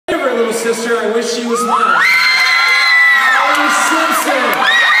little sister. I wish she was mine. Alli Simpson.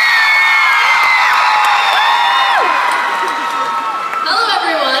 Hello,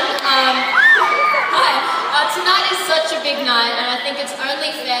 everyone. Hi. Tonight is such a big night, and I think it's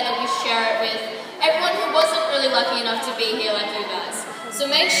only fair that we share it with everyone who wasn't really lucky enough to be here like you guys. So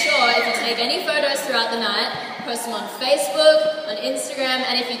make sure if you take any photos throughout the night, post them on Facebook, on Instagram,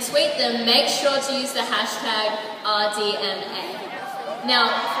 and if you tweet them, make sure to use the hashtag RDMA.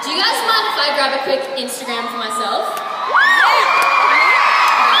 Now, do you guys mind if I grab a quick Instagram for myself?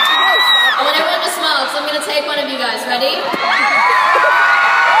 I want everyone to smile, because I'm going to take one of you guys. Ready?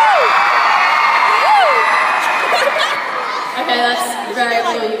 Okay, that's very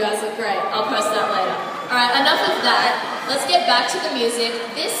cool. You guys look great. I'll post that later. Alright, enough of that. Let's get back to the music.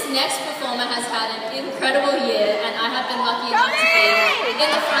 This next performer has had an incredible year, and I have been lucky enough to be in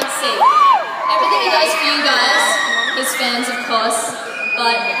the front seat. Everything he does for you guys, his fans of course,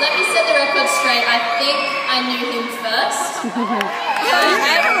 but let me set the record straight. I think I knew him first.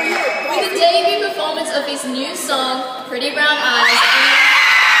 With the debut performance of his new song, Pretty Brown Eyes,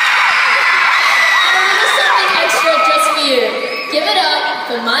 and a little something extra just for you. Give it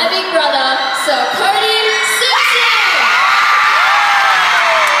up for my big brother,